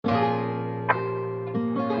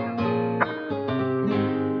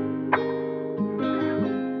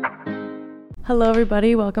Hello,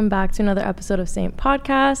 everybody. Welcome back to another episode of Saint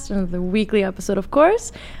Podcast, another weekly episode, of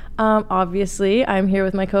course. Obviously, I'm here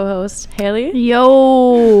with my co-host, Haley.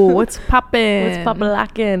 Yo, what's poppin'? What's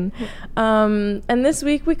poppin'? And this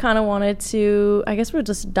week, we kind of wanted to, I guess we'll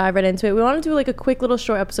just dive right into it. We want to do like a quick little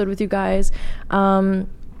short episode with you guys.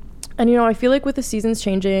 And, you know, I feel like with the seasons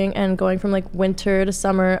changing and going from like winter to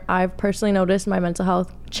summer, I've personally noticed my mental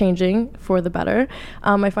health changing for the better.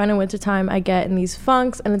 I find in wintertime I get in these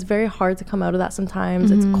funks and it's very hard to come out of that sometimes.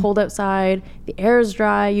 Mm-hmm. It's cold outside, the air is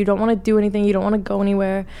dry, you don't want to do anything, you don't want to go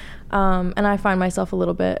anywhere. And I find myself a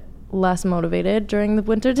little bit less motivated during the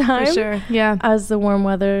winter time. For sure, yeah. As the warm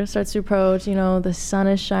weather starts to approach, you know, the sun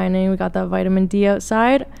is shining, we got that vitamin D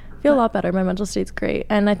outside. I feel a lot better. My mental state's great.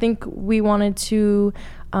 And I think we wanted to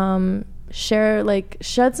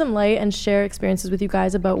shed some light and share experiences with you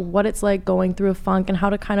guys about what it's like going through a funk and how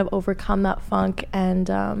to kind of overcome that funk and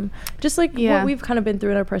what we've kind of been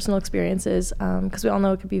through in our personal experiences, because we all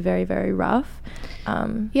know it could be very, very rough.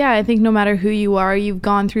 I think no matter who you are, you've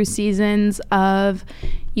gone through seasons of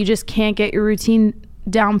you just can't get your routine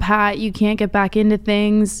down pat, you can't get back into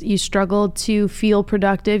things, you struggle to feel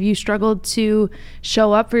productive, you struggle to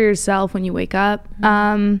show up for yourself when you wake up.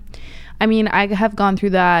 I mean, I have gone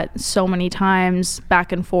through that so many times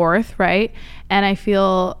back and forth, right? And I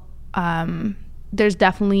feel there's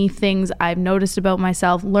definitely things I've noticed about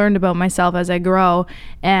myself, learned about myself as I grow,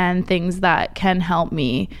 and things that can help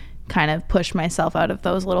me kind of push myself out of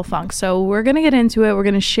those little funks. So we're going to get into it. We're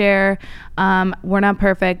going to share. We're not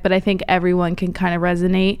perfect, but I think everyone can kind of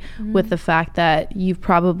resonate with the fact that you've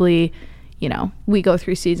probably, you know, we go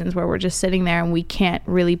through seasons where we're just sitting there and we can't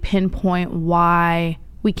really pinpoint why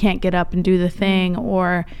we can't get up and do the thing,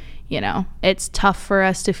 or, you know, it's tough for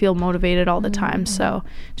us to feel motivated all the time. So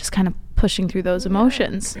just kind of pushing through those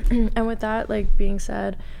emotions. And with that, like, being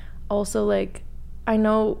said, also, like, I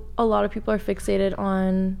know a lot of people are fixated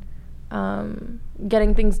on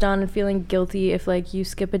getting things done and feeling guilty if, like, you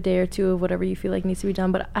skip a day or two of whatever you feel like needs to be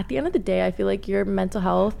done. But at the end of the day, I feel like your mental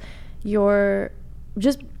health, your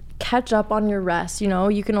just catch up on your rest. You know,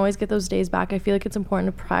 you can always get those days back. I feel like it's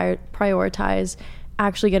important to prioritize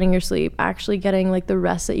actually getting your sleep, actually getting like the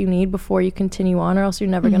rest that you need before you continue on, or else you're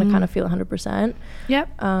never going to kind of feel 100%.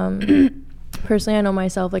 Yep. Personally, I know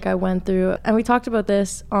myself, like, I went through, and we talked about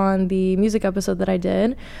this on the music episode that I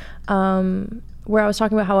did, where I was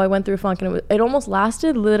talking about how I went through a funk, and it almost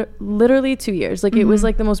lasted literally 2 years. Like, it was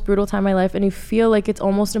like the most brutal time of my life, and you feel like it's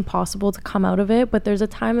almost impossible to come out of it, but there's a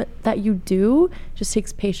time that you do. It just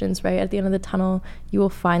takes patience, right? At the end of the tunnel, you will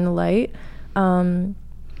find the light.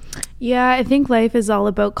 Yeah, I think life is all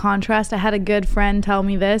about contrast. I had a good friend tell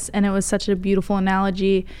me this, and it was such a beautiful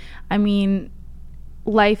analogy. I mean,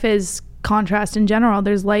 life is contrast in general.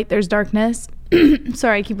 There's light, there's darkness.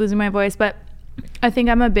 Sorry, I keep losing my voice, but I think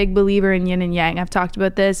I'm a big believer in yin and yang. I've talked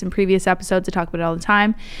about this in previous episodes. I talk about it all the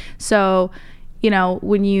time. So, you know,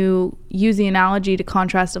 when you use the analogy to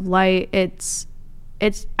contrast of light, it's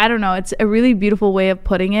I don't know, it's a really beautiful way of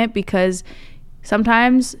putting it, because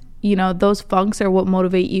sometimes, you know, those funks are what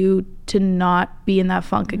motivate you to not be in that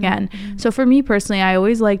funk again. So for me personally, I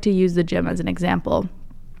always like to use the gym as an example.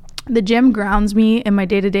 The gym grounds me in my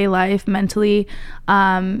day-to-day life mentally,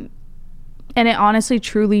 and it honestly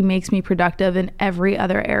truly makes me productive in every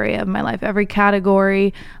other area of my life, every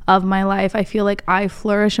category of my life. I feel like I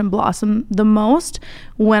flourish and blossom the most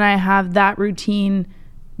when I have that routine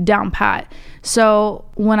down pat. So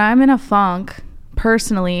when I'm in a funk,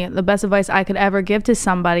 personally, the best advice I could ever give to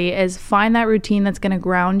somebody is find that routine that's going to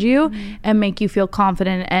ground you and make you feel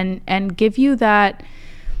confident and give you that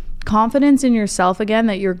confidence in yourself again,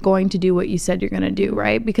 that you're going to do what you said you're going to do,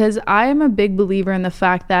 right? Because I am a big believer in the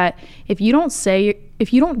fact that if you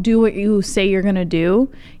don't do what you say you're going to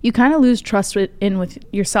do, you kind of lose trust with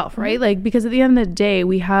yourself, right? Like, because at the end of the day,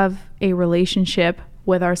 we have a relationship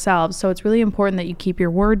with ourselves. So it's really important that you keep your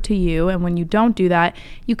word to you. And when you don't do that,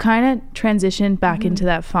 you kind of transition back into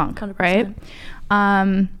that funk, 100%.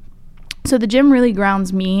 Right? So the gym really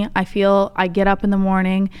grounds me. I feel I get up in the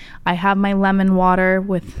morning. I have my lemon water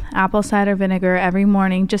with apple cider vinegar every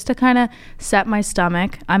morning just to kind of set my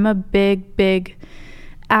stomach. I'm a big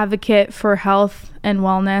advocate for health and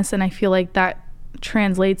wellness, and I feel like that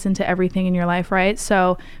translates into everything in your life, right?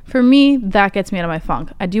 So for me, that gets me out of my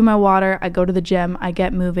funk. I do my water, I go to the gym, I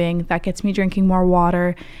get moving, that gets me drinking more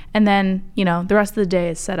water, and then, you know, the rest of the day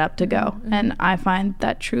is set up to go. And I find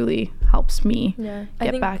that truly helps me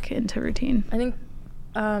get back into routine. I think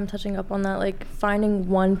touching up on that, like finding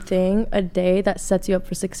one thing a day that sets you up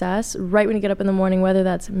for success right when you get up in the morning, whether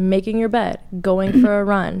that's making your bed, going for a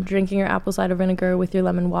run, drinking your apple cider vinegar with your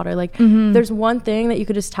lemon water, like there's one thing that you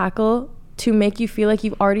could just tackle to make you feel like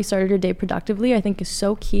you've already started your day productively, I think is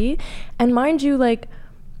so key. And mind you, like,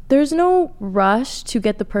 there's no rush to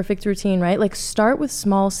get the perfect routine, right? Like, start with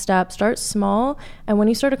small steps, start small. And when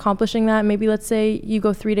you start accomplishing that, maybe let's say you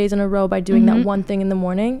go 3 days in a row by doing that one thing in the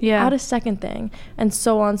morning, add a second thing, and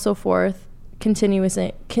so on and so forth. Continuing. God,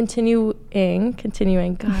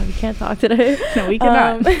 we can't talk today. No, we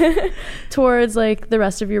cannot. Towards like the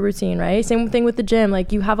rest of your routine, right? Same thing with the gym.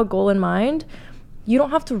 Like, you have a goal in mind. You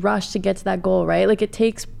don't have to rush to get to that goal, right? Like, it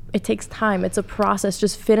takes time. It's a process.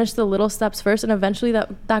 Just finish the little steps first, and eventually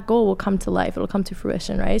that goal will come to life. It'll come to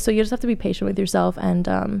fruition, right? So you just have to be patient with yourself, and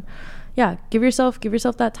give yourself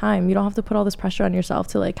that time. You don't have to put all this pressure on yourself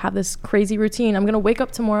to like have this crazy routine. I'm gonna wake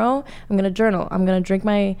up tomorrow, I'm gonna journal, I'm gonna drink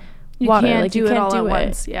my water. You can't like, do it all at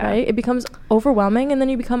once. Yeah, right? It becomes overwhelming, and then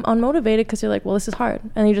you become unmotivated because you're like, well, this is hard,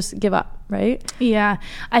 and you just give up, right? Yeah.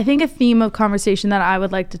 I think a theme of conversation that I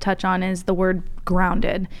would like to touch on is the word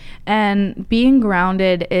grounded. And being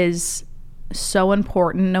grounded is so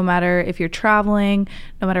important, no matter if you're traveling,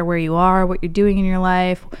 no matter where you are, what you're doing in your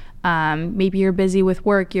life. Maybe you're busy with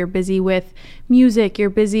work, you're busy with music, you're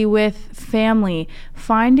busy with family.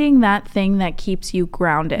 Finding that thing that keeps you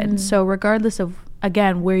grounded. So regardless of,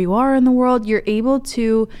 again, where you are in the world, you're able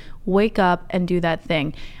to wake up and do that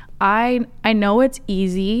thing. I know it's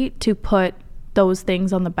easy to put those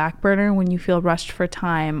things on the back burner when you feel rushed for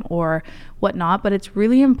time or whatnot, but it's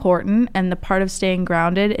really important. And the part of staying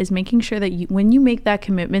grounded is making sure that when you make that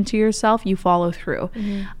commitment to yourself, you follow through.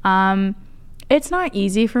 It's not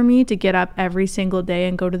easy for me to get up every single day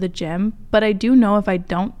and go to the gym, but I do know if I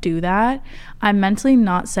don't do that, I'm mentally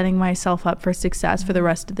not setting myself up for success for the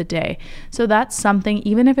rest of the day. So that's something,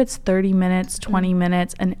 even if it's 30 minutes, 20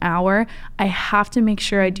 minutes, an hour, I have to make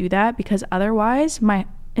sure I do that, because otherwise my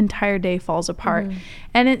entire day falls apart.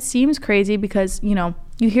 And it seems crazy because, you know,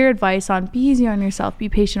 you hear advice on be easy on yourself, be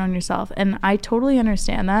patient on yourself, and I totally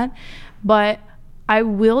understand that, but I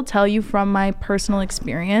will tell you from my personal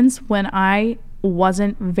experience, when I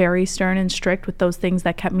wasn't very stern and strict with those things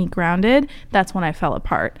that kept me grounded, that's when I fell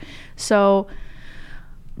apart. So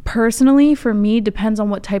personally, for me, depends on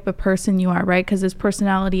what type of person you are, right? Because there's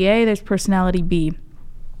personality A, there's personality B.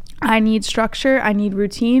 I need structure, I need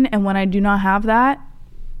routine, and when I do not have that,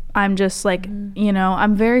 I'm just like, you know,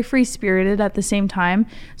 I'm very free-spirited at the same time.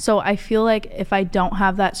 So I feel like if I don't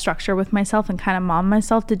have that structure with myself and kind of mom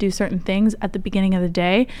myself to do certain things at the beginning of the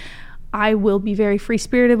day, I will be very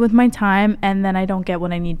free-spirited with my time, and then I don't get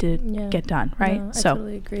what I need to get done, right? No, so I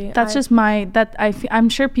totally agree. That's just I'm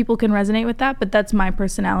sure people can resonate with that, but that's my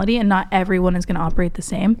personality, and not everyone is going to operate the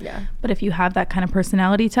same. Yeah. But if you have that kind of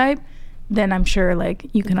personality type, then I'm sure like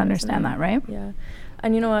you can understand that, right? Yeah.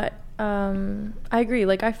 And you know what? I agree.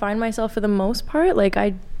 Like, I find myself for the most part, like,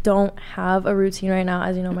 I don't have a routine right now.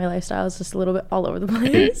 As you know, my lifestyle is just a little bit all over the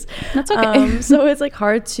place. That's okay. So it's like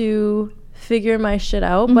hard to figure my shit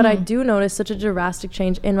out, but I do notice such a drastic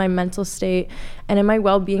change in my mental state and in my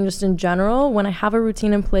well-being just in general. When I have a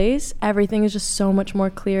routine in place, everything is just so much more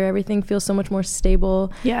clear. Everything feels so much more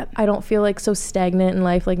stable. Yeah. I don't feel like so stagnant in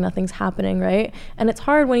life, like nothing's happening, right? And it's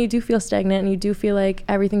hard when you do feel stagnant and you do feel like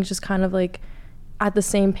everything's just kind of like at the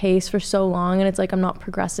same pace for so long, and it's like I'm not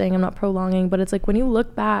progressing, I'm not prolonging. But it's like when you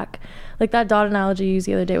look back, like that dot analogy you used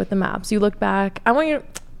the other day with the maps, you look back,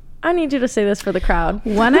 I need you to say this for the crowd.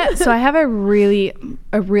 So I have a really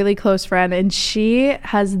close friend, and she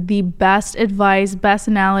has the best advice, best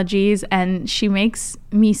analogies, and she makes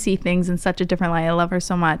me see things in such a different light. I love her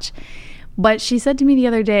so much. But she said to me the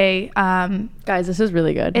other day, guys, this is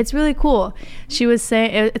really good. It's really cool. She was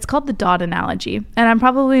saying, it's called the dot analogy. And I'm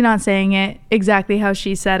probably not saying it exactly how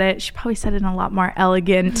she said it. She probably said it in a lot more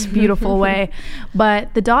elegant, beautiful way.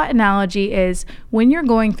 But the dot analogy is when you're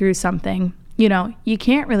going through something, you know, you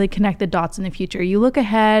can't really connect the dots in the future. You look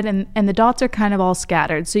ahead and the dots are kind of all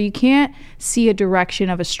scattered. So you can't see a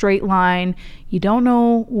direction of a straight line. You don't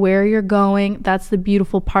know where you're going. That's the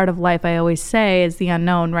beautiful part of life, I always say, is the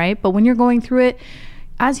unknown, right? But when you're going through it,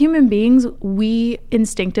 as human beings, we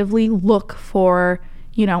instinctively look for,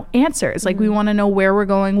 you know, answers. Like we want to know where we're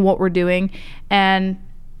going, what we're doing. And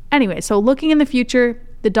anyway, so looking in the future,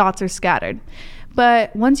 the dots are scattered.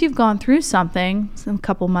 But once you've gone through something, a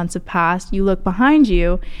couple months have passed, you look behind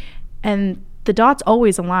you and the dots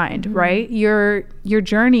always aligned, right? Your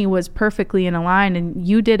journey was perfectly in line and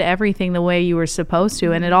you did everything the way you were supposed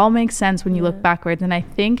to. And it all makes sense when you look backwards. And I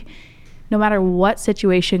think no matter what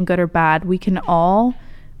situation, good or bad, we can all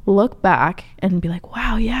look back and be like,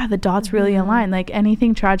 wow, yeah, the dots really align. Like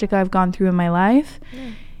anything tragic I've gone through in my life,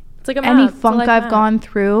 it's like any funk I've gone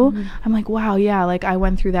through, I'm like, wow, yeah, like I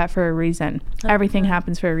went through that for a reason. Everything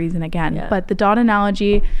happens for a reason again. But the dot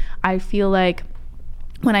analogy, I feel like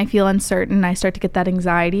when I feel uncertain, I start to get that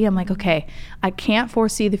anxiety. I'm like, okay, I can't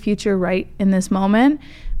foresee the future right in this moment,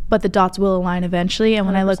 but the dots will align eventually. And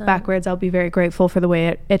when 100%. I look backwards, I'll be very grateful for the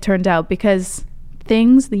way it turned out, because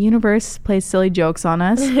the universe plays silly jokes on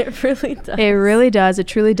us. It really does. It really does. It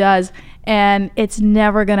truly does. And it's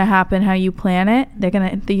never going to happen how you plan it.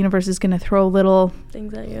 The universe is going to throw little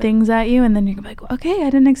things at you, and then you're like, okay, I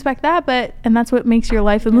didn't expect that, and that's what makes your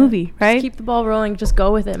life a movie, right? Just keep the ball rolling. Just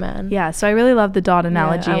go with it, man. Yeah. So I really love the dot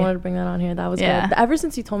analogy. I wanted to bring that on here. That was good. Ever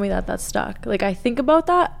since you told me that stuck. Like, I think about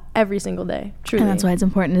that every single day. Truly. And that's why it's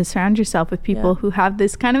important to surround yourself with people who have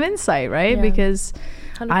this kind of insight, right? Yeah. Because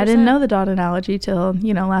 100%. I didn't know the dot analogy till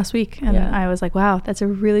last week, and I was like, wow, that's a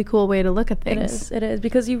really cool way to look at things. It is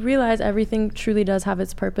because you realize everything truly does have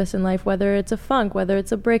its purpose in life, whether it's a funk, whether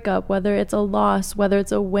it's a breakup, whether it's a loss, whether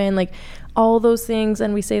it's a win, like all those things,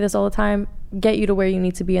 and we say this all the time, get you to where you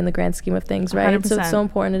need to be in the grand scheme of things, right? 100%. So it's so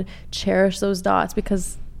important to cherish those dots,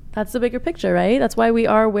 because that's the bigger picture, right? That's why we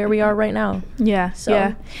are where we are right now. Yeah.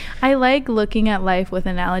 I like looking at life with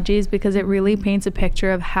analogies, because it really paints a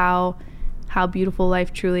picture of how beautiful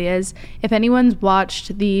life truly is. If anyone's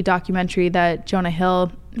watched the documentary that Jonah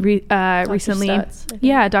Hill recently,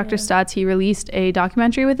 Stutz, Dr. Stutz, he released a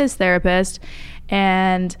documentary with his therapist,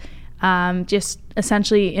 and just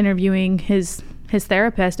essentially interviewing his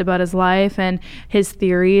therapist about his life and his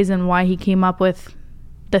theories and why he came up with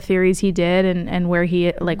the theories he did, and where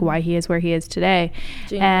he, like, why he is where he is today.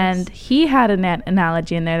 Genius. And he had an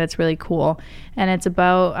analogy in there that's really cool, and it's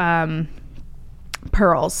about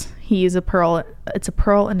pearls. He used a pearl. It's a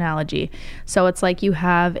pearl analogy. So it's like you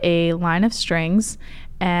have a line of strings,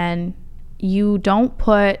 and you don't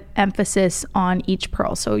put emphasis on each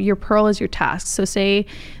pearl. So your pearl is your task. So say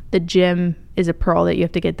the gym is a pearl that you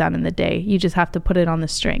have to get done in the day. You just have to put it on the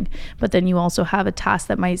string. But then you also have a task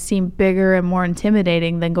that might seem bigger and more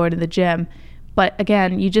intimidating than going to the gym. But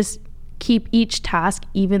again, you just keep each task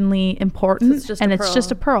evenly important, so it's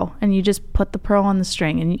just a pearl, and you just put the pearl on the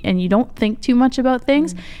string, and you don't think too much about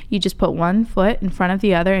things. You just put one foot in front of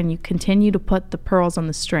the other, and you continue to put the pearls on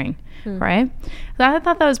the string, right? So I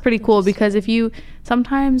thought that was pretty cool, because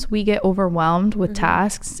sometimes we get overwhelmed with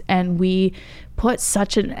tasks, and we put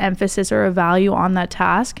such an emphasis or a value on that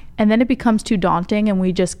task, and then it becomes too daunting, and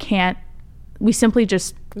we simply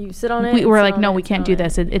just you sit on it. We're like, no, we can't do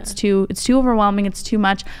this. It's too overwhelming. It's too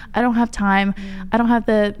much. I don't have time. I don't have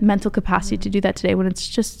the mental capacity to do that today. When it's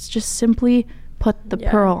just simply put the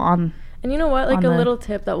pearl on. And you know what? Like, a little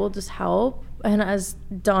tip that will just help, and as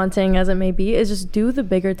daunting as it may be, is just do the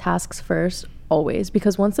bigger tasks first, always.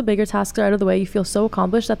 Because once the bigger tasks are out of the way, you feel so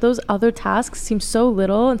accomplished that those other tasks seem so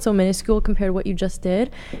little and so minuscule compared to what you just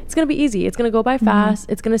did. It's gonna be easy. It's gonna go by fast.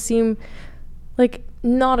 It's gonna seem like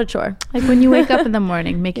not a chore. Like when you wake up in the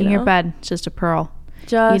morning, making your bed, just a pearl.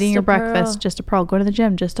 Eating your breakfast, just a pearl. Go to the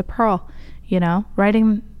gym, just a pearl.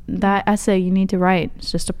 Writing that essay you need to write,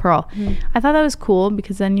 it's just a pearl. I thought that was cool,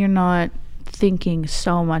 because then you're not thinking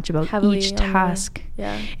so much about heavily each task.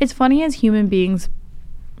 It's funny, as human beings,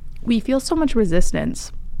 we feel so much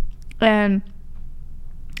resistance. And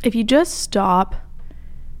if you just stop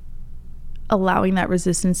allowing that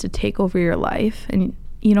resistance to take over your life, and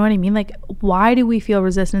you know what I mean? Like, why do we feel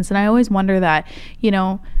resistance? And I always wonder that,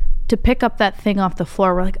 to pick up that thing off the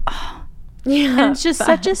floor, we're like, oh. Yeah. And it's just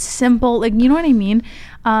such a simple, like, you know what I mean?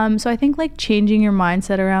 So I think, like, changing your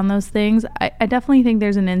mindset around those things, I definitely think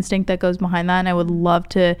there's an instinct that goes behind that. And I would love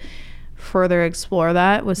to further explore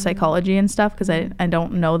that with psychology and stuff, because I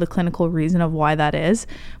don't know the clinical reason of why that is.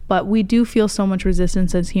 But we do feel so much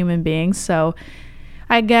resistance as human beings. So,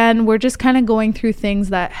 again, we're just kind of going through things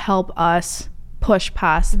that help us push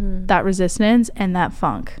past that resistance and that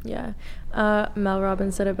funk. Mel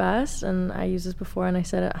Robbins said it best, and I used this before and I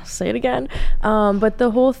said it, I'll say it again, but the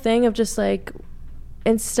whole thing of just, like,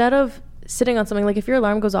 instead of sitting on something, like, if your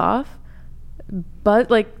alarm goes off, but,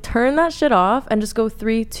 like, turn that shit off and just go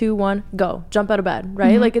 3, 2, 1, go. Jump out of bed,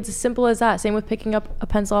 right? Like, it's as simple as that. Same with picking up a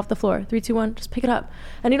pencil off the floor. 3, 2, 1, just pick it up.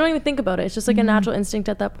 And you don't even think about it. It's just like a natural instinct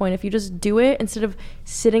at that point. If you just do it, instead of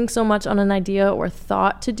sitting so much on an idea or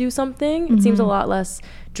thought to do something, it seems a lot less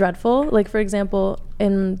dreadful. Like, for example,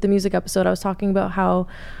 in the music episode, I was talking about how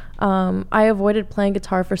I avoided playing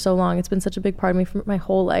guitar for so long. It's been such a big part of me for my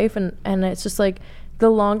whole life. And it's just like, the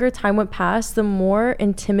longer time went past, the more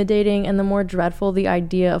intimidating and the more dreadful the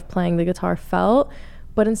idea of playing the guitar felt.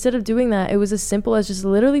 But instead of doing that, it was as simple as just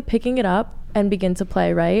literally picking it up and begin to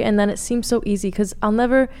play, right? And then it seems so easy, because I'll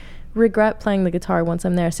never regret playing the guitar once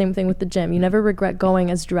I'm there. Same thing with the gym. You never regret going,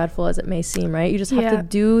 as dreadful as it may seem, right? You just have to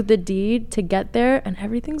do the deed to get there, and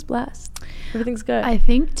everything's blessed. Everything's good. I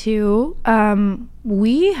think too,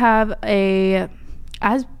 we have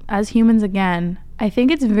as humans, again, I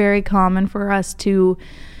think it's very common for us to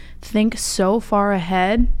think so far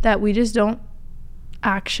ahead that we just don't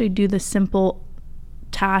actually do the simple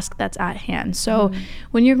task that's at hand. So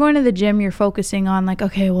when you're going to the gym, you're focusing on like,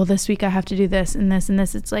 okay, well, this week I have to do this and this and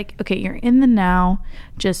this. It's like, okay, you're in the now,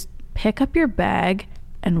 just pick up your bag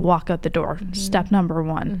and walk out the door. Step number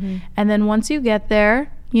one. And then once you get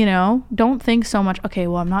there, you know, don't think so much, okay,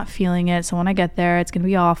 well, I'm not feeling it, so when I get there, it's going to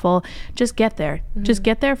be awful. Just get there. Just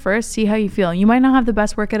get there first, see how you feel. You might not have the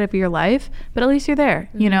best workout of your life, but at least you're there,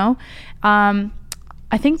 you know?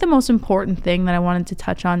 I think the most important thing that I wanted to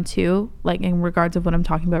touch on too, like in regards of what I'm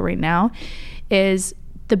talking about right now, is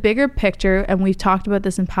the bigger picture, and we've talked about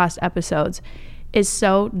this in past episodes, is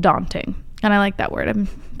so daunting. And I like that word.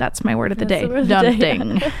 That's my word of the day.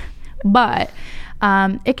 Daunting. But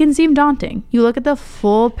it can seem daunting. You look at the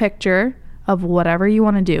full picture of whatever you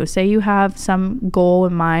want to do. Say you have some goal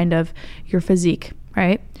in mind of your physique,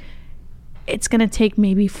 right? It's going to take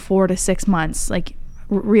maybe 4 to 6 months, like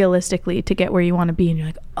realistically, to get where you want to be. And you're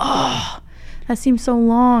like, oh, that seems so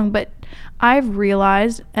long. But I've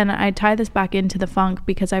realized, and I tie this back into the funk,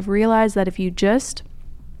 because I've realized that if you just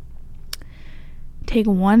take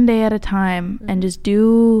one day at a time and just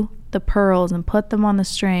do the pearls and put them on the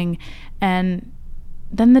string, and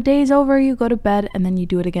then the day's over, you go to bed, and then you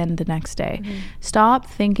do it again the next day. Stop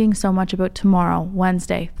thinking so much about tomorrow,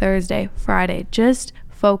 Wednesday, Thursday, Friday. Just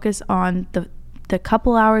focus on the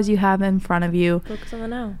couple hours you have in front of you. Focus on the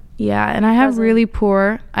now. Yeah, and I have really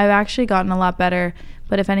poor, I've actually gotten a lot better,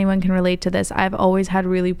 but if anyone can relate to this, I've always had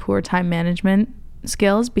really poor time management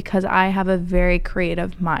skills because I have a very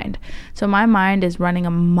creative mind. So my mind is running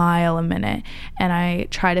a mile a minute, and I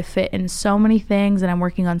try to fit in so many things, and I'm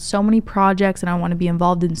working on so many projects, and I want to be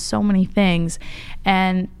involved in so many things.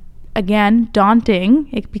 And again, daunting,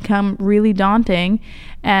 it become really daunting,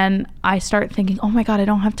 and I start thinking, oh my God, I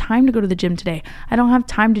don't have time to go to the gym today. I don't have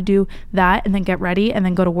time to do that and then get ready and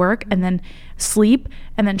then go to work and then sleep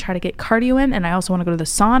and then try to get cardio in, and I also want to go to the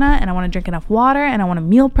sauna, and I want to drink enough water, and I want to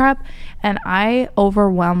meal prep, and I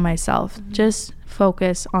overwhelm myself. Just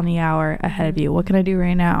focus on the hour ahead of you. What can I do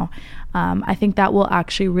right now? I think that will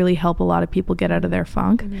actually really help a lot of people get out of their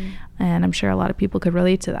funk, and I'm sure a lot of people could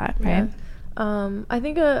relate to that, right? I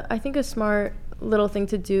think a smart little thing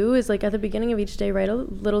to do is, like, at the beginning of each day, write a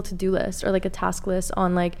little to-do list or like a task list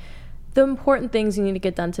on like the important things you need to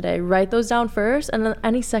get done today. Write those down first, and then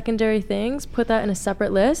any secondary things, put that in a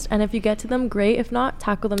separate list, and if you get to them, great. If not,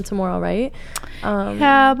 tackle them tomorrow, right?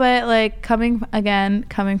 Yeah, but like coming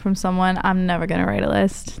from someone, I'm never gonna write a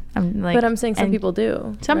list. But I'm saying some people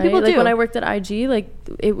do. Some people do. Like when I worked at IG, like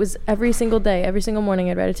it was every single day, every single morning,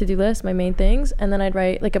 I'd write a to-do list, my main things, and then I'd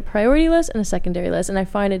write like a priority list and a secondary list, and I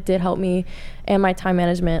find it did help me and my time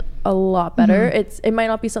management a lot better. It might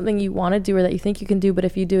not be something you want to do or that you think you can do, but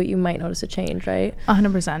if you do it, you might notice a change, right?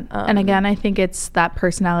 100%. And again, I think it's that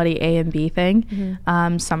personality A and B thing.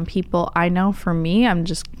 Some people, I know for me, I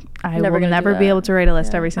will never be able to write a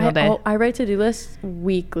list every single day. I write to-do lists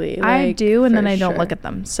weekly. Like, I do, and then I don't look at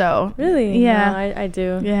them. So really, yeah, no, I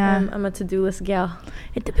do. Yeah, I'm a to-do list gal.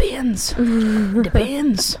 It depends. It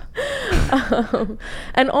depends.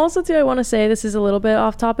 And also too, I want to say, this is a little bit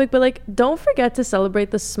off topic, but like, don't forget to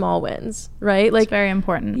celebrate the small wins, right? Like, it's very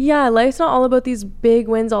important. Yeah, life's not all about these big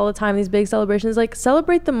wins all the time, these big celebrations. Like,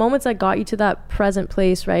 celebrate the moments that got you to that present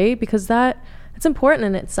place, right? Because it's important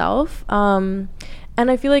in itself. And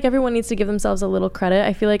I feel like everyone needs to give themselves a little credit.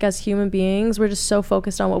 I feel like as human beings, we're just so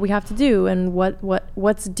focused on what we have to do and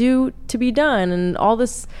what's due to be done and all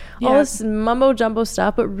this mumbo jumbo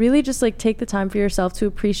stuff. But really just like take the time for yourself to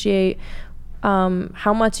appreciate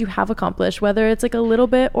how much you have accomplished, whether it's like a little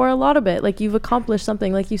bit or a lot of it. Like, you've accomplished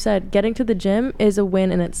something. Like you said, getting to the gym is a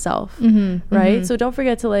win in itself, right? So don't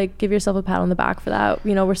forget to like give yourself a pat on the back for that.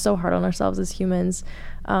 You know, we're so hard on ourselves as humans.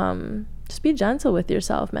 Just be gentle with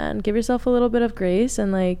yourself, man. Give yourself a little bit of grace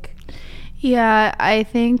and like... Yeah, I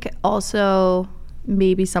think also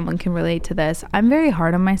maybe someone can relate to this. I'm very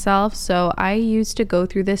hard on myself. So I used to go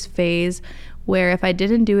through this phase where if I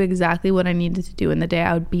didn't do exactly what I needed to do in the day,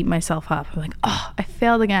 I would beat myself up. I'm like, oh, I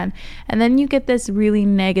failed again. And then you get this really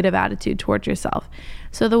negative attitude towards yourself.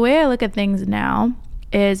 So the way I look at things now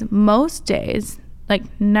is most days,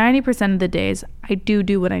 like 90% of the days, I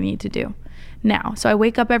do what I need to do. Now, so I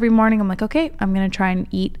wake up every morning, I'm like, okay, I'm going to try and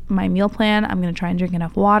eat my meal plan. I'm going to try and drink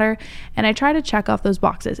enough water. And I try to check off those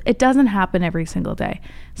boxes. It doesn't happen every single day.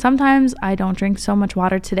 Sometimes I don't drink so much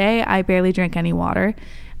water. Today, I barely drink any water.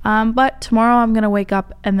 But tomorrow I'm going to wake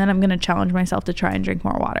up and then I'm going to challenge myself to try and drink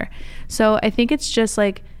more water. So I think it's just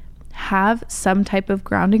like have some type of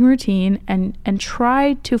grounding routine and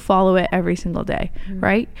try to follow it every single day,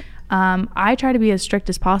 right? I try to be as strict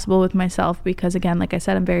as possible with myself because, again, like I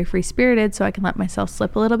said, I'm very free-spirited, so I can let myself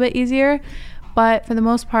slip a little bit easier. But for the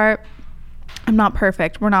most part, I'm not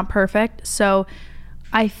perfect. We're not perfect. So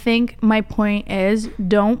I think my point is,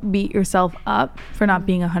 don't beat yourself up for not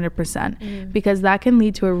being 100%, because that can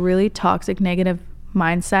lead to a really toxic, negative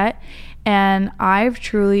mindset. And I've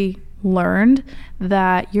truly learned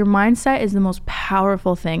that your mindset is the most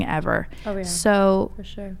powerful thing ever. Oh, yeah. So for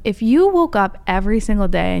sure. If you woke up every single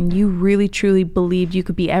day and you really truly believed you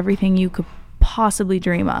could be everything you could possibly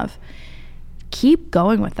dream of, keep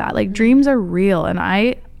going with that. Like, dreams are real. And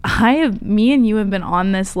me and you have been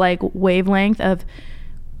on this like wavelength of,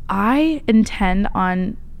 I intend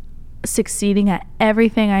on succeeding at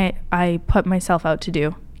everything I put myself out to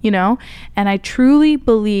do, you know? And I truly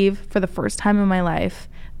believe, for the first time in my life,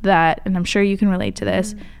 that, and I'm sure you can relate to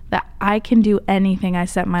this, that I can do anything I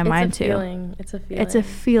set my mind to. It's a feeling. It's a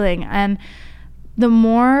feeling. And the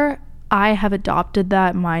more I have adopted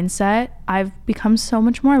that mindset, I've become so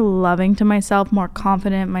much more loving to myself, more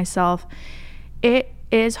confident in myself. It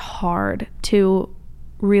is hard to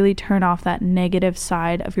really turn off that negative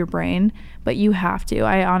side of your brain, but you have to.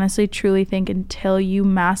 I honestly, truly think until you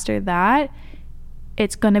master that,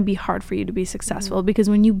 it's going to be hard for you to be successful, because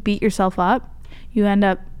when you beat yourself up, you end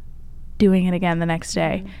up doing it again the next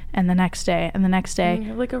day and the next day and the next day. And you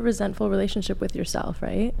have like a resentful relationship with yourself,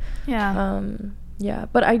 right? Yeah. Yeah,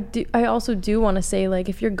 but I also do want to say, like,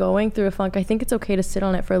 if you're going through a funk, I think it's okay to sit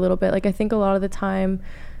on it for a little bit. Like, I think a lot of the time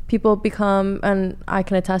people become, and I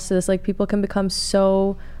can attest to this, like, people can become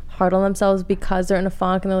so hard on themselves because they're in a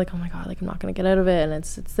funk and they're like, oh my God, like, I'm not going to get out of it. And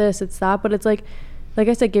it's this, it's that. But it's like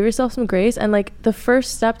I said, give yourself some grace. And like, the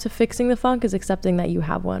first step to fixing the funk is accepting that you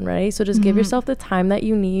have one, right? So just give yourself the time that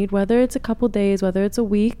you need, whether it's a couple days, whether it's a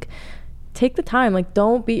week. Take the time. Like,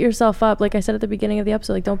 don't beat yourself up. Like I said at the beginning of the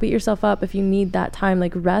episode, like, don't beat yourself up if you need that time.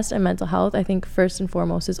 Like, rest and mental health, I think first and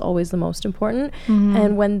foremost, is always the most important.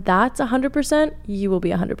 And when that's 100%, you will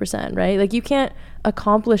be 100%, right? Like, you can't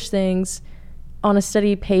accomplish things on a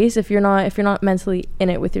steady pace if you're not mentally in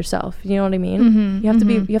it with yourself. You know what I mean? You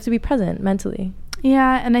have to be present mentally.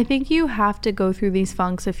 Yeah, and I think you have to go through these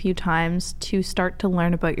funks a few times to start to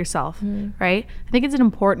learn about yourself, right? I think it's an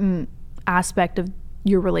important aspect of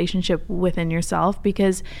your relationship within yourself,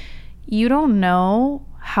 because you don't know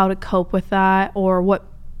how to cope with that or what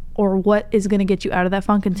is going to get you out of that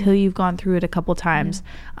funk until you've gone through it a couple times.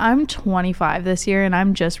 I'm 25 this year, and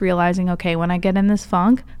I'm just realizing, okay, when I get in this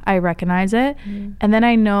funk, I recognize it, and then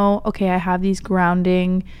I know, okay, I have these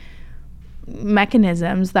grounding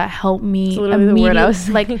mechanisms that help me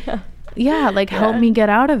immediately, help me get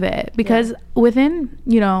out of it. Because within,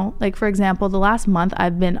 like, for example, the last month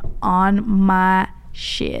I've been on my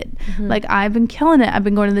shit. Like, I've been killing it. I've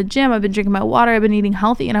been going to the gym, I've been drinking my water, I've been eating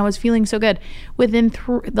healthy, and I was feeling so good. Within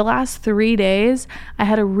the last 3 days, I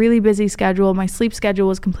had a really busy schedule. My sleep schedule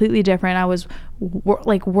was completely different. I was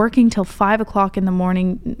working till 5 o'clock in the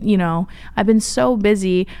morning. I've been so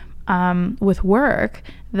busy with work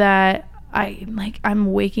that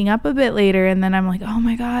I'm waking up a bit later, and then I'm like, oh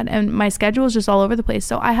my God, and my schedule is just all over the place.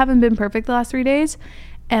 So I haven't been perfect the last 3 days,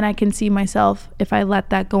 and I can see myself, if I let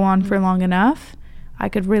that go on for long enough, I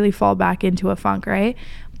could really fall back into a funk, right?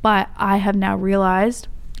 But I have now realized,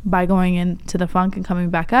 by going into the funk and coming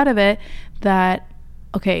back out of it, that,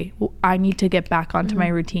 okay, I need to get back onto my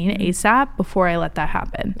routine ASAP before I let that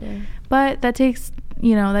happen. But that takes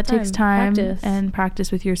takes time and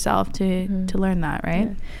practice with yourself to learn that,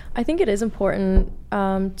 right? I think it is important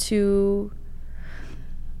to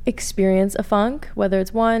experience a funk, whether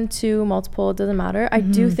it's 1, 2, multiple, it doesn't matter. I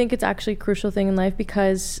do think it's actually a crucial thing in life,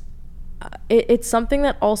 because it's something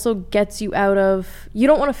that also gets you out of, you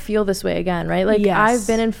don't want to feel this way again, right? Like, I've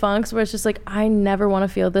been in funks where it's just like, I never want to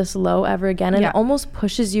feel this low ever again. And it almost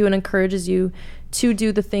pushes you and encourages you to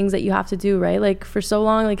do the things that you have to do, right? Like, for so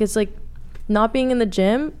long, like, it's like not being in the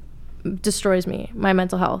gym destroys me, my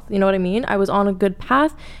mental health. You know what I mean? I was on a good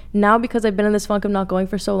path. Now, because I've been in this funk of not going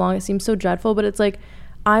for so long, it seems so dreadful, but it's like,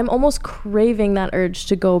 I'm almost craving that urge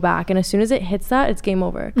to go back. And as soon as it hits that, it's game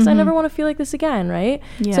over. Because I never want to feel like this again, right?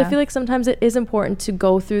 So I feel like sometimes it is important to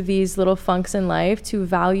go through these little funks in life to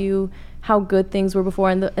value how good things were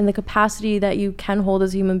before, and the capacity that you can hold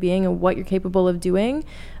as a human being and what you're capable of doing,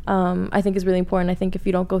 I think is really important. I think if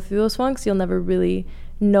you don't go through those funks, you'll never really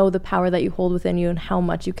know the power that you hold within you and how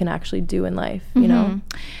much you can actually do in life, you know?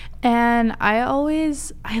 And I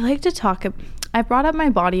like to talk, I brought up my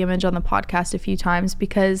body image on the podcast a few times,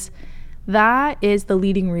 because that is the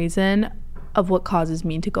leading reason of what causes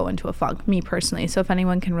me to go into a funk, me personally. So if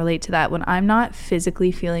anyone can relate to that, when I'm not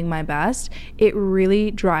physically feeling my best, it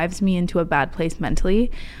really drives me into a bad place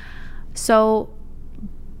mentally. So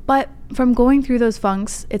But from going through those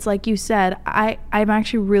funks, it's like you said, I'm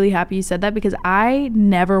actually really happy you said that, because I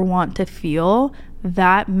never want to feel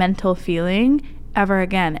that mental feeling ever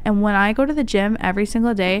again. And when I go to the gym every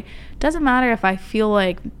single day, doesn't matter if I feel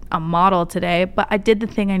like a model today, but I did the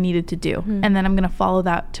thing I needed to do. And then I'm going to follow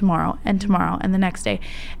that tomorrow and the next day.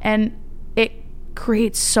 And it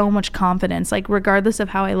creates so much confidence. Like, regardless of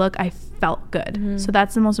how I look, I felt good. So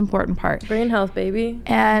that's the most important part. Brain health, baby.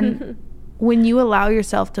 And when you allow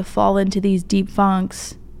yourself to fall into these deep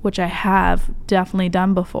funks, which I have definitely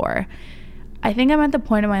done before, I think I'm at the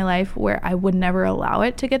point in my life where I would never allow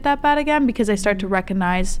it to get that bad again, because I start to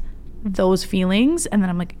recognize those feelings, and then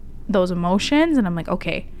I'm like, those emotions, and I'm like,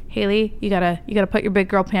 okay, Haley, you gotta put your big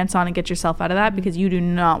girl pants on and get yourself out of that, because you do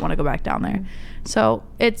not want to go back down there. So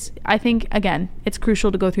I think, again, it's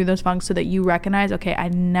crucial to go through those funks so that you recognize, okay, I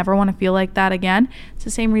never want to feel like that again. It's the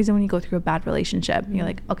same reason when you go through a bad relationship. You're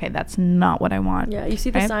like, okay, that's not what I want. Yeah, you see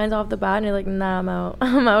the signs off the bat and you're like, nah, I'm out.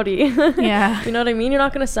 I'm outie. Yeah. You know what I mean? You're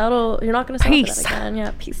not going to settle. You're not going to settle for that again.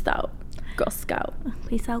 Yeah, peace out. Girl Scout.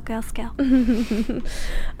 Peace out, Girl Scout. No,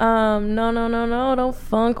 don't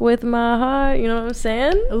funk with my heart. You know what I'm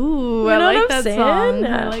saying? Ooh, I like that song.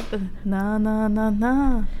 I like the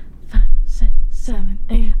na. 5, 6, 7,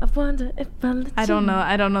 8. I wonder if I let you. I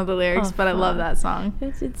don't know the lyrics, but I love that song.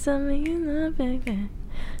 It's something you know, baby.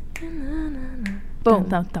 Boom.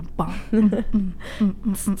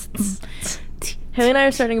 Haley and I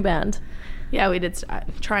are starting a band. Yeah, we did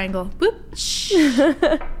triangle.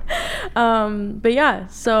 Boop. But yeah,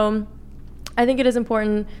 so I think it is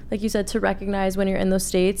important, like you said, to recognize when you're in those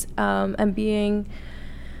states, and being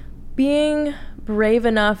brave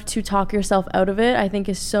enough to talk yourself out of it, I think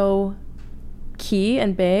is so key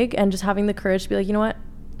and big. And just having the courage to be like, you know what?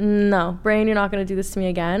 No, brain, you're not going to do this to me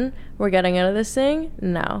again. We're getting out of this thing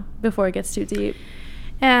now before it gets too deep.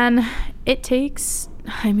 And it takes,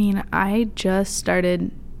 I just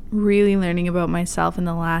started really learning about myself in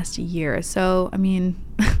the last year. So,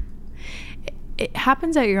 it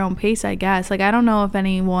happens at your own pace, I guess. Like, I don't know if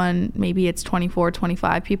anyone, maybe it's 24,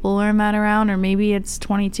 25 people learn that around, or maybe it's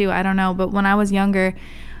 22, I don't know. But when I was younger,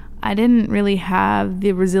 I didn't really have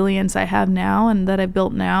the resilience I have now and that I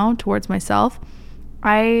built now towards myself.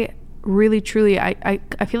 I really, truly, I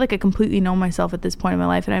feel like I completely know myself at this point in my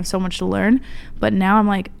life, and I have so much to learn. But now I'm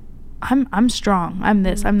like, I'm strong. I'm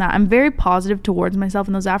this, I'm that. I'm very positive towards myself,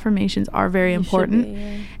 and those affirmations are very important.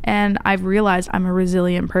 Yeah. And I've realized I'm a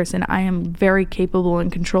resilient person. I am very capable in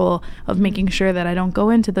control of making sure that I don't go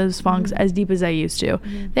into those funks as deep as I used to.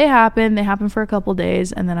 They happen for a couple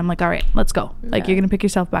days, and then I'm like, all right, let's go. Like, you're going to pick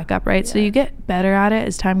yourself back up, right? So you get better at it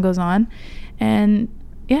as time goes on. And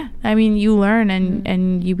you learn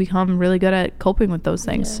and you become really good at coping with those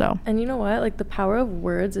things. So, and you know what? Like, the power of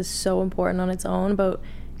words is so important on its own, about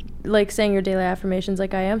like saying your daily affirmations,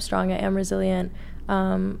 like, I am strong, I am resilient,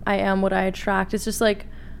 I am what I attract. It's just like,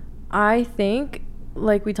 I think,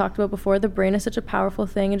 like we talked about before, the brain is such a powerful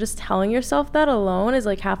thing, and just telling yourself that alone is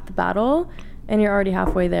like half the battle, and you're already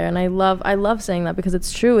halfway there. And I love saying that, because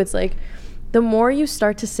it's true. It's like, the more you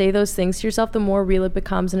start to say those things to yourself, the more real it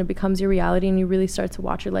becomes, and it becomes your reality, and you really start to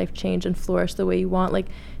watch your life change and flourish the way you want. Like,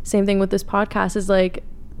 same thing with this podcast is like,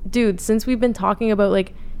 dude, since we've been talking about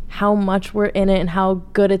like how much we're in it and how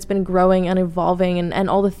good it's been growing and evolving, and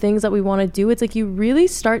all the things that we want to do, it's like you really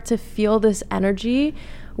start to feel this energy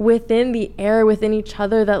within the air, within each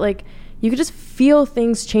other, that like you could just feel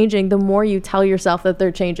things changing the more you tell yourself that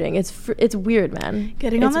they're changing. It's weird, man.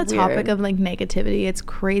 Getting on the topic of like negativity, it's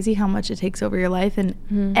crazy how much it takes over your life in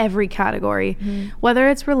every category, whether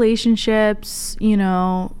it's relationships,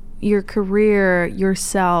 your career,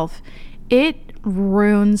 yourself. It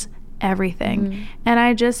ruins everything. And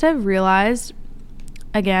I just have realized,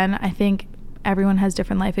 again, I think everyone has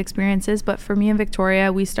different life experiences, but for me and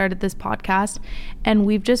Victoria, we started this podcast and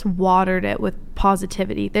we've just watered it with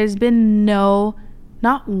positivity. There's been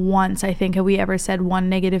not once, I think, have we ever said one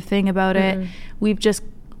negative thing about it. We've just,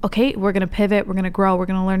 okay, we're going to pivot, we're going to grow, we're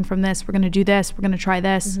going to learn from this, we're going to do this, we're going to try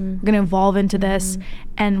this, we're going to evolve into this,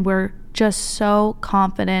 and we're just so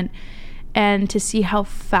confident. And to see how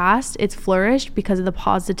fast it's flourished because of the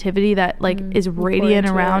positivity that like is radiant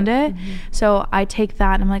around it. So I take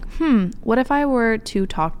that and I'm like, what if I were to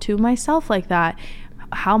talk to myself like that?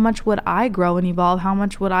 How much would I grow and evolve? How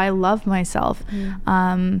much would I love myself?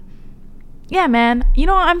 Yeah, man.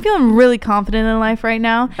 I'm feeling really confident in life right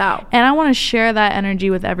now. Bow. And I want to share that energy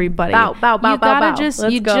with everybody. Bow.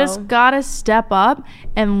 You just gotta step up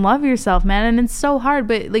and love yourself, man. And it's so hard,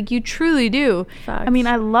 but like, you truly do. Facts.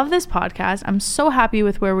 I love this podcast. I'm so happy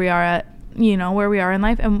with where we are at, where we are in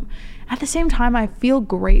life. And at the same time, I feel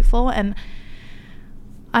grateful. And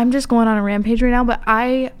I'm just going on a rampage right now, but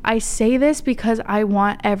I say this because I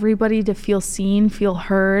want everybody to feel seen, feel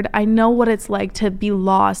heard. I know what it's like to be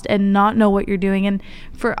lost and not know what you're doing. And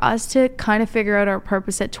for us to kind of figure out our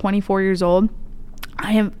purpose at 24 years old,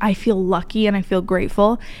 I feel lucky and I feel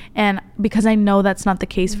grateful, and because I know that's not the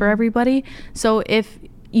case for everybody. So if,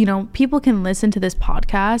 you know, people can listen to this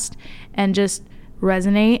podcast and just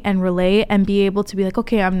resonate and relate and be able to be like,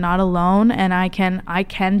 okay, I'm not alone, and I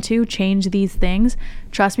can too change these things.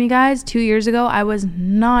 Trust me, guys, 2 years ago I was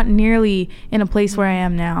not nearly in a place where I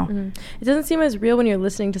am now. It doesn't seem as real when you're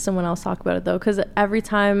listening to someone else talk about it, though, because every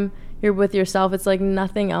time you're with yourself, it's like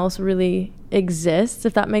nothing else really exists,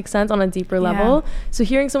 if that makes sense, on a deeper level. So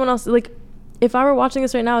hearing someone else, like, if I were watching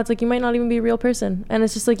this right now, it's like you might not even be a real person, and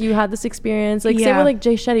it's just like you had this experience, like same with like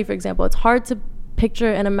Jay Shetty, for example. It's hard to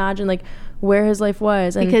picture and imagine like where his life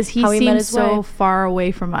was, and because he how he met his seems so wife. Far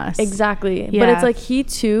away from us. Exactly. But it's like he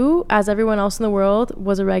too, as everyone else in the world,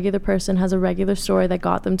 was a regular person, has a regular story that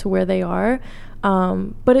got them to where they are.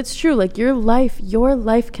 But it's true, like your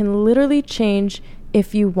life can literally change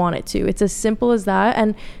if you want it to. It's as simple as that.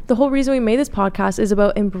 And the whole reason we made this podcast is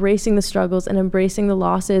about embracing the struggles and embracing the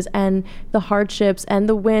losses and the hardships and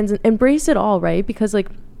the wins, and embrace it all, right? Because like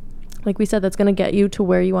we said, that's going to get you to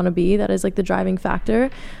where you want to be. That is like the driving factor.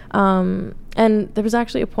 And there was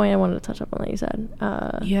actually a point I wanted to touch up on that you said.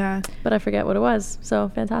 But I forget what it was. So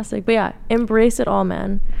fantastic. But yeah, embrace it all,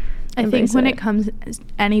 man. I think when it comes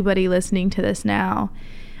anybody listening to this now,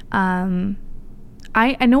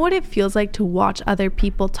 I know what it feels like to watch other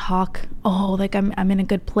people talk, oh, like I'm in a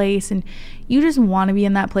good place, and you just want to be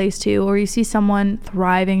in that place too. Or you see someone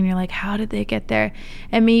thriving and you're like, how did they get there?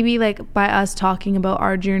 And maybe like by us talking about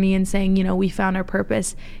our journey and saying, you know, we found our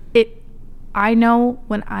purpose, I know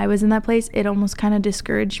when I was in that place, it almost kind of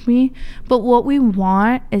discouraged me. But what we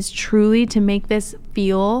want is truly to make this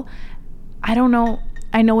feel, I don't know,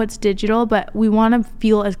 I know it's digital, but we want to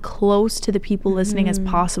feel as close to the people listening as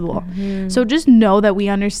possible. So just know that we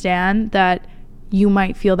understand that you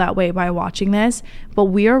might feel that way by watching this, but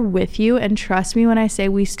we are with you. And trust me when I say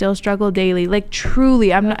we still struggle daily. Like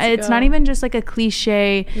truly, it's not even just like a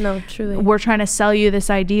cliche. No, truly. We're trying to sell you this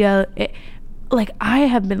idea. Like I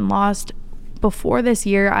have been lost before this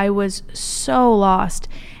year. I was so lost.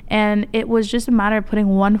 And it was just a matter of putting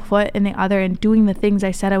one foot in the other and doing the things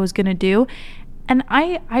I said I was going to do. And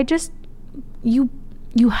I just, you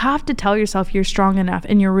have to tell yourself you're strong enough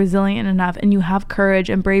and you're resilient enough and you have courage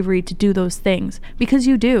and bravery to do those things, because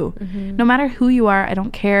you do. No matter who you are, I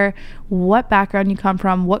don't care what background you come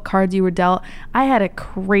from, what cards you were dealt. I had a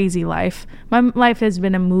crazy life. My life has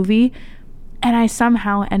been a movie, and I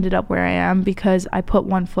somehow ended up where I am because I put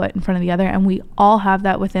one foot in front of the other, and we all have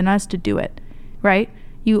that within us to do it, right?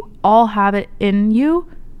 You all have it in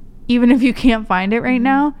you. Even if you can't find it right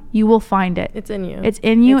now, you will find it. It's in you. It's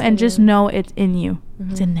in you, and just know it's in you.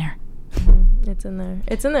 It's in there. It's in there.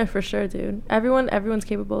 It's in there for sure, dude. Everyone's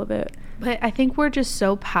capable of it. But I think we're just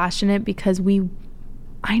so passionate because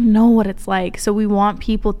I know what it's like. So we want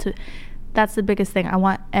people to, that's the biggest thing. I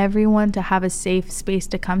want everyone to have a safe space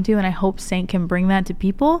to come to, and I hope Saint can bring that to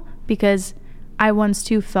people, because I once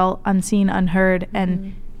too felt unseen, unheard,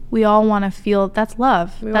 and we all want to feel, that's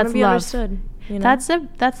love. That's love. Understood. You know?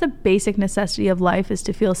 That's the basic necessity of life, is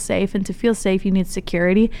to feel safe. And to feel safe, you need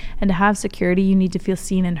security. And to have security, you need to feel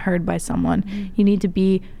seen and heard by someone. You need to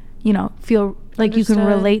be, feel like you can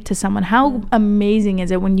relate to someone. How amazing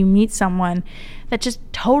is it when you meet someone that just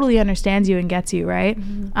totally understands you and gets you, right?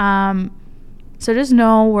 So just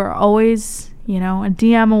know we're always, a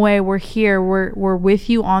DM away. We're here. We're with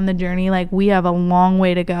you on the journey. Like, we have a long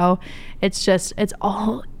way to go. It's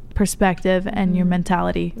all perspective and your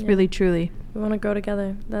mentality, really, truly. We want to grow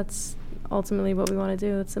together. That's ultimately what we want to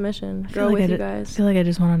do. That's the mission. Grow with you guys. I feel like I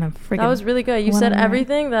just went on a freaking... That was really good. You said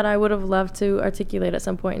everything that I would have loved to articulate at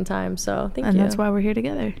some point in time. So thank you. And that's why we're here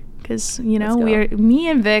together. Because, me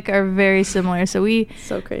and Vic are very similar. So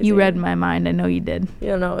so crazy. You read my mind. I know you did.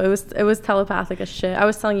 No, it was telepathic as shit. I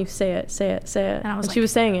was telling you, say it. And she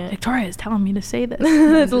was saying it. Victoria is telling me to say this.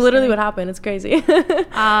 That's literally what happened. It's crazy. But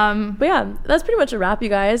yeah, that's pretty much a wrap, you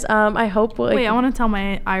guys. I hope... Wait, I want to tell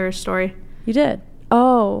my Irish story. You did?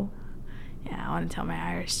 Oh. Yeah, I want to tell my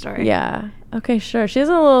Irish story. Yeah. Okay, sure. She has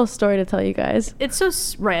a little story to tell you guys. It's so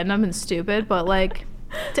random and stupid, but like...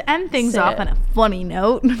 to end things off on a funny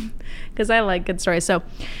note, because I like good stories. So,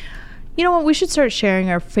 you know what? We should start sharing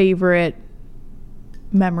our favorite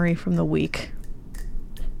memory from the week.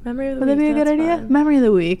 Memory of the week. Would that be a good idea? Fun. Memory of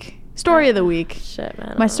the week. Story of the week. Shit,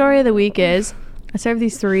 man. My story of the week is I served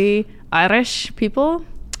these 3 Irish people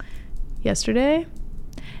yesterday,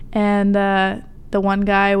 and the one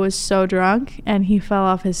guy was so drunk and he fell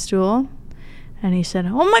off his stool, And he said,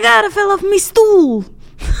 "Oh my God, I fell off my stool."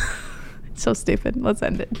 So stupid. Let's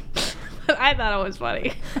end it. I thought it was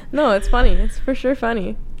funny. No, it's funny. It's for sure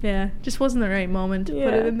funny. Yeah, just wasn't the right moment to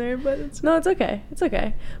put it in there, but it's okay. It's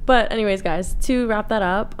okay. But anyways, guys, to wrap that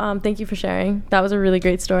up, thank you for sharing. That was a really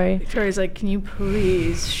great story. Victoria's like, can you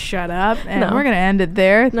please shut up? And we're gonna end it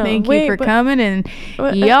there. No, thank you for coming, and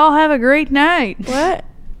y'all have a great night. What?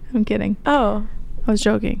 I'm kidding. Oh, I was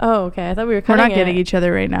joking. Oh, okay. I thought we were. We're not getting each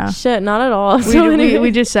other right now. Shit, not at all.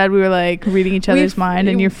 We just said we were like reading each other's mind,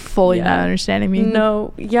 and you're fully not understanding me.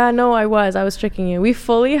 No, I was tricking you. We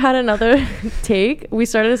fully had another take. We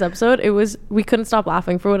started this episode. We couldn't stop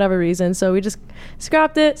laughing for whatever reason, so we just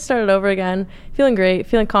scrapped it, started over again. Feeling great,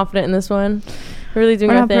 feeling confident in this one. We're really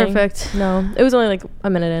doing our thing. We're not perfect. No, it was only like a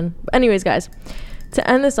minute in. But anyways, guys, to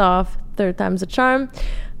end this off, third time's a charm.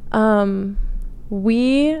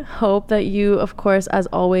 We hope that you, of course, as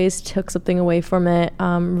always, took something away from it,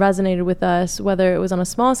 resonated with us, whether it was on a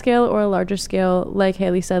small scale or a larger scale. Like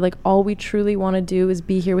Haley said, like, all we truly want to do is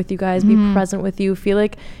be here with you guys, be present with you, feel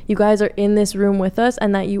like you guys are in this room with us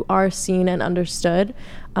and that you are seen and understood.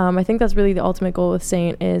 I think that's really the ultimate goal with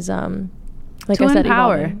Saint is, like to I said,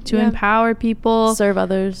 empower people, serve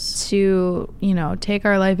others, to, take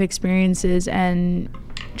our life experiences and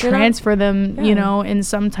transfer them, in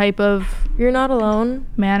some type of you're not alone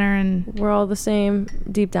manner, and we're all the same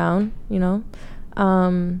deep down,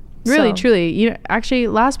 really truly. Actually,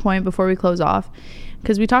 last point before we close off,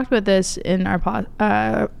 because we talked about this in our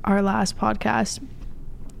last podcast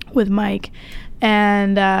with Mike,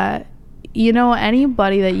 and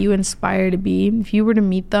anybody that you inspire to be, if you were to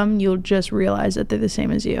meet them, you'll just realize that they're the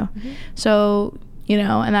same as you. So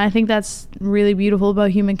and I think that's really beautiful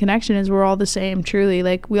about human connection is we're all the same, truly.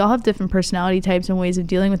 Like, we all have different personality types and ways of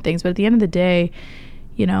dealing with things, but at the end of the day,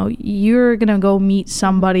 you're gonna go meet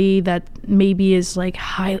somebody that maybe is like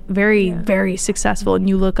very successful, and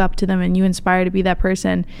you look up to them and you inspire to be that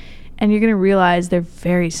person, and you're gonna realize they're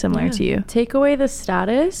very similar to you. Take away the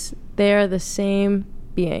status, they are the same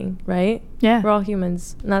being, right? Yeah, we're all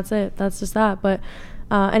humans, and that's it. That's just that. But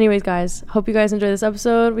anyways, guys, hope you guys enjoyed this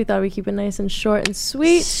episode. We thought we'd keep it nice and short and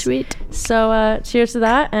sweet. So cheers to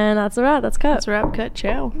that, and that's a wrap. That's cut.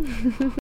 Ciao.